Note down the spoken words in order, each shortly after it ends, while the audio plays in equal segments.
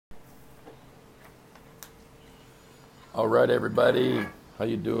All right, everybody. How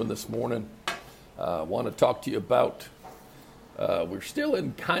you doing this morning? I want to talk to you about, we're still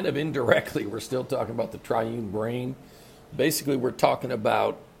in kind of indirectly, we're still talking about the triune brain. Basically, we're talking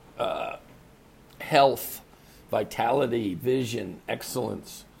about health, vitality, vision,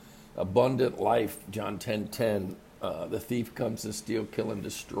 excellence, abundant life, John 10:10. The thief comes to steal, kill, and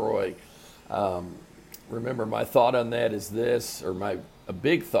destroy. Remember, my thought on that is this, or a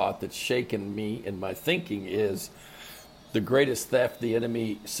big thought that's shaken me in my thinking is the greatest theft the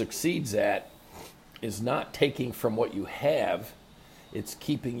enemy succeeds at is not taking from what you have, it's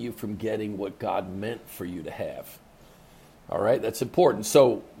keeping you from getting what God meant for you to have. All right, that's important.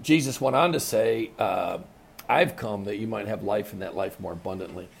 So Jesus went on to say, I've come that you might have life and that life more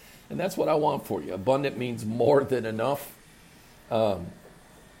abundantly. And that's what I want for you. Abundant means more than enough. Some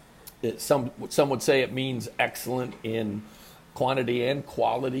would say it means excellent in quantity and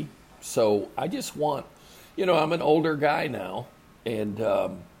quality. So I just want, I'm an older guy now, and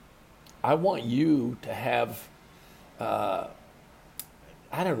I want you to have,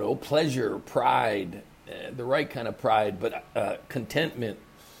 pleasure, pride, the right kind of pride, but contentment,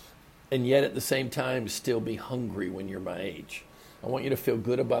 and yet at the same time still be hungry when you're my age. I want you to feel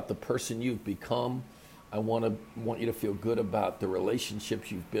good about the person you've become. I want you to feel good about the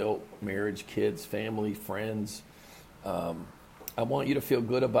relationships you've built, marriage, kids, family, friends. I want you to feel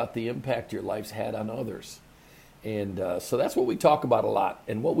good about the impact your life's had on others. And so that's what we talk about a lot.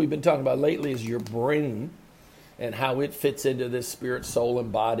 And what we've been talking about lately is your brain and how it fits into this spirit, soul,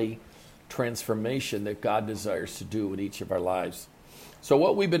 and body transformation that God desires to do in each of our lives. So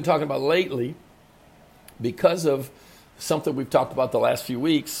what we've been talking about lately, because of something we've talked about the last few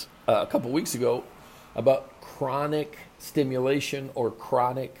weeks, a couple weeks ago, about chronic stimulation or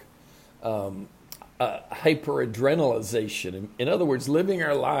chronic hyperadrenalization. In other words, living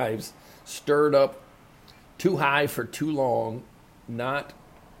our lives stirred up too high for too long, not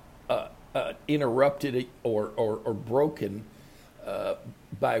interrupted or broken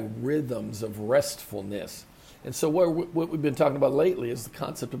by rhythms of restfulness. And so what we've been talking about lately is the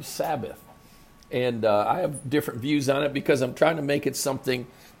concept of Sabbath. And I have different views on it because I'm trying to make it something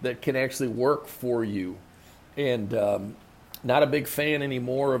that can actually work for you. And not a big fan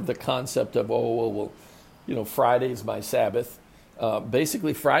anymore of the concept of, Friday's my Sabbath.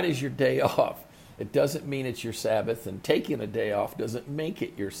 Basically, Friday's your day off. It doesn't mean it's your Sabbath, and taking a day off doesn't make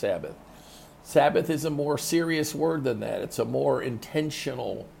it your Sabbath. Sabbath is a more serious word than that. It's a more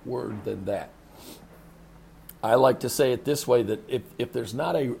intentional word than that. I like to say it this way, that if there's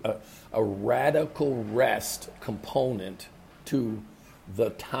not a radical rest component to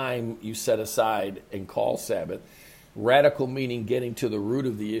the time you set aside and call Sabbath, radical meaning getting to the root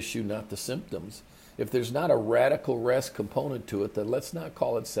of the issue, not the symptoms. If there's not a radical rest component to it, then let's not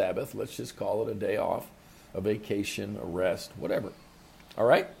call it Sabbath. Let's just call it a day off, a vacation, a rest, whatever. All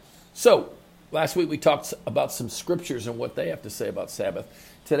right? So last week we talked about some scriptures and what they have to say about Sabbath.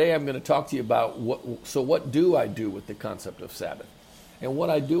 Today I'm going to talk to you about what do I do with the concept of Sabbath? And what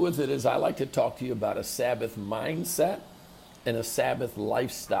I do with it is I like to talk to you about a Sabbath mindset and a Sabbath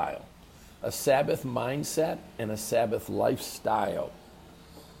lifestyle. A Sabbath mindset and a Sabbath lifestyle.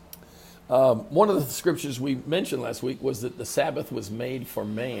 One of the scriptures we mentioned last week was that the Sabbath was made for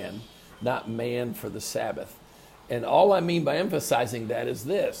man, not man for the Sabbath. And all I mean by emphasizing that is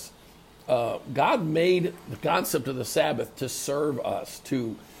this. God made the concept of the Sabbath to serve us,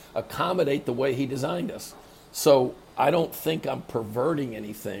 to accommodate the way he designed us. So I don't think I'm perverting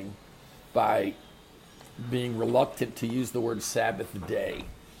anything by being reluctant to use the word Sabbath day.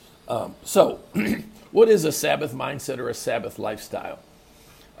 So what is a Sabbath mindset or a Sabbath lifestyle?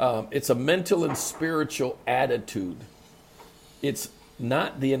 It's a mental and spiritual attitude. It's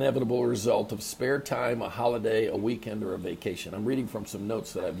not the inevitable result of spare time, a holiday, a weekend, or a vacation. I'm reading from some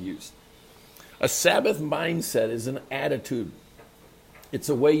notes that I've used. A Sabbath mindset is an attitude. It's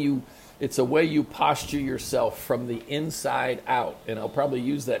a way you posture yourself from the inside out, and I'll probably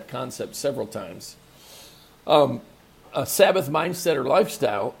use that concept several times. A Sabbath mindset or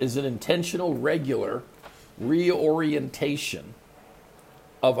lifestyle is an intentional, regular reorientation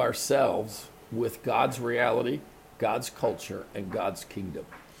of ourselves with God's reality, God's culture, and God's kingdom.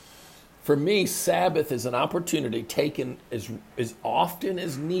 For me, Sabbath is an opportunity taken as often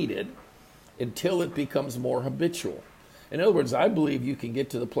as needed until it becomes more habitual. In other words, I believe you can get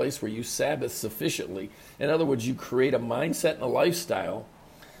to the place where you Sabbath sufficiently. In other words, you create a mindset and a lifestyle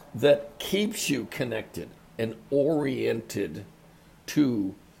that keeps you connected and oriented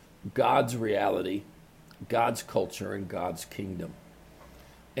to God's reality, God's culture, and God's kingdom.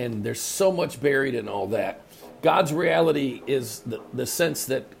 And there's so much buried in all that. God's reality is the sense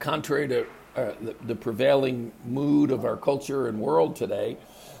that, contrary to the prevailing mood of our culture and world today,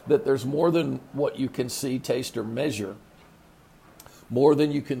 that there's more than what you can see, taste, or measure, more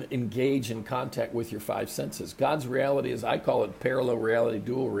than you can engage in contact with your five senses. God's reality is, I call it parallel reality,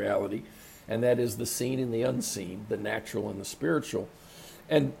 dual reality, and that is the seen and the unseen, the natural and the spiritual.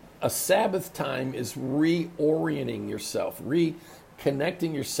 And a Sabbath time is reorienting yourself,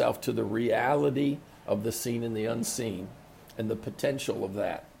 reconnecting yourself to the reality of the seen and the unseen, and the potential of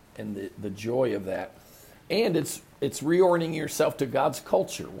that, and the joy of that. And it's reorienting yourself to God's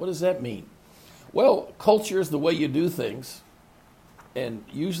culture. What does that mean? Well, culture is the way you do things. And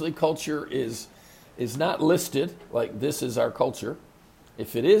usually culture is not listed, like this is our culture.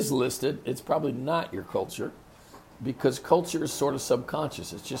 If it is listed, it's probably not your culture, because culture is sort of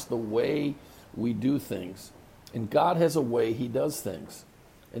subconscious. It's just the way we do things. And God has a way he does things.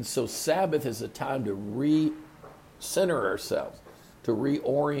 And so Sabbath is a time to recenter ourselves, to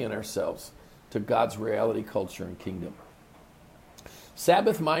reorient ourselves to God's reality, culture, and kingdom.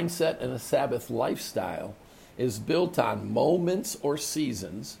 Sabbath mindset and a Sabbath lifestyle is built on moments or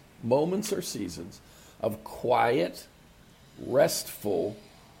seasons of quiet, restful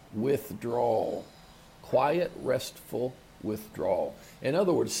withdrawal. Quiet, restful withdrawal. In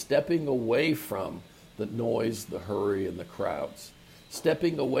other words, stepping away from the noise, the hurry, and the crowds.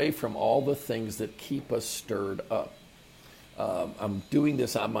 Stepping away from all the things that keep us stirred up. I'm doing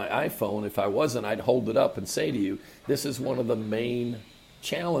this on my iPhone. If I wasn't, I'd hold it up and say to you, this is one of the main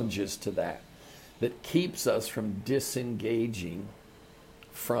challenges to that keeps us from disengaging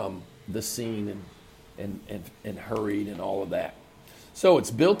from the scene and hurried and all of that. So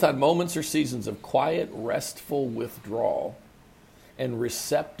it's built on moments or seasons of quiet, restful withdrawal and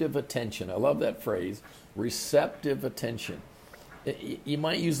receptive attention. I love that phrase, receptive attention. You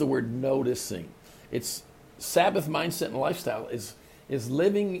might use the word noticing. It's Sabbath mindset and lifestyle is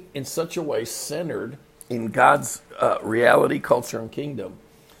living in such a way centered in God's reality, culture, and kingdom,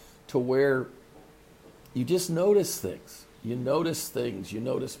 to where you just notice things. You notice things. You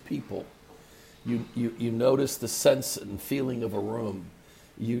notice people. You notice the sense and feeling of a room.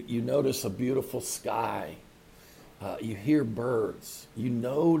 You notice a beautiful sky. You hear birds. You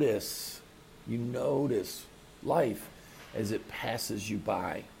notice life as it passes you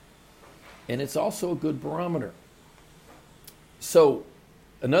by. And it's also a good barometer. So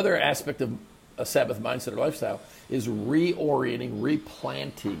another aspect of a Sabbath mindset or lifestyle is reorienting,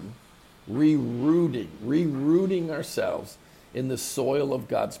 replanting, rerooting ourselves in the soil of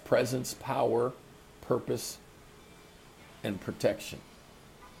God's presence, power, purpose, and protection.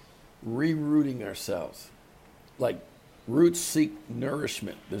 Rerooting ourselves. Like roots seek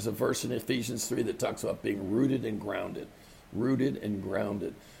nourishment. There's a verse in Ephesians 3 that talks about being rooted and grounded. Rooted and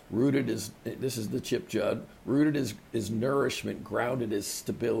grounded. Rooted is, this is the Chip Judd, rooted is nourishment, grounded is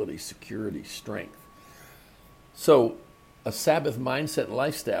stability, security, strength. So a Sabbath mindset and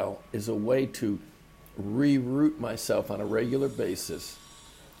lifestyle is a way to reroot myself on a regular basis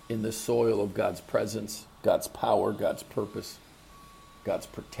in the soil of God's presence, God's power, God's purpose, God's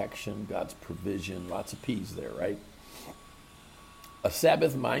protection, God's provision, lots of P's there, right? A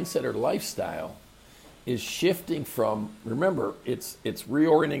Sabbath mindset or lifestyle is shifting from, remember, it's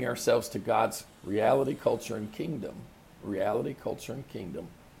reorienting ourselves to God's reality, culture, and kingdom. Reality, culture, and kingdom.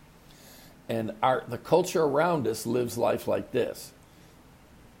 And the culture around us lives life like this.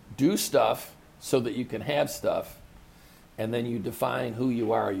 Do stuff so that you can have stuff, and then you define who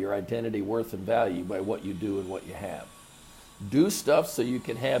you are, your identity, worth, and value by what you do and what you have. Do stuff so you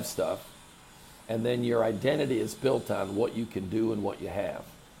can have stuff, and then your identity is built on what you can do and what you have.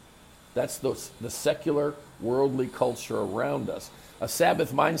 That's the secular, worldly culture around us. A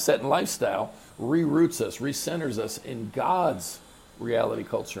Sabbath mindset and lifestyle reroots us, recenters us in God's reality,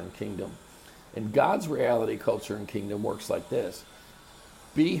 culture, and kingdom. And God's reality, culture, and kingdom works like this.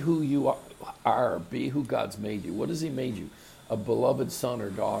 Be who you are. Be who God's made you. What has he made you? A beloved son or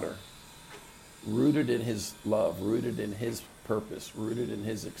daughter, rooted in his love, rooted in his purpose, rooted in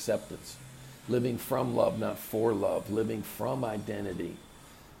his acceptance, living from love, not for love, living from identity,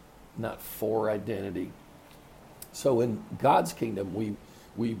 not for identity. So in God's kingdom,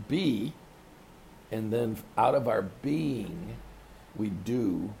 we be, and then out of our being, we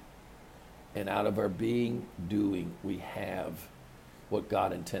do, and out of our being, doing, we have what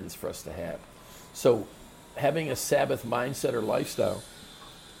God intends for us to have. So having a Sabbath mindset or lifestyle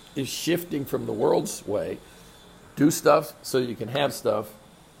is shifting from the world's way. Do stuff so you can have stuff,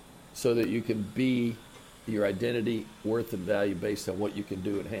 so that you can be your identity, worth, and value based on what you can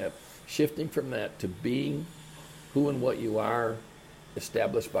do and have. Shifting from that to being who and what you are,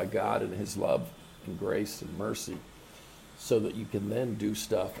 established by God and his love and grace and mercy, so that you can then do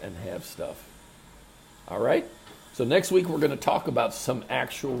stuff and have stuff. All right? So next week we're going to talk about some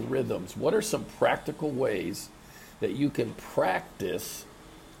actual rhythms. What are some practical ways that you can practice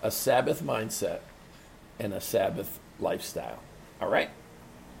a Sabbath mindset and a Sabbath lifestyle? All right?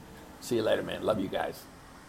 See you later, man. Love you guys.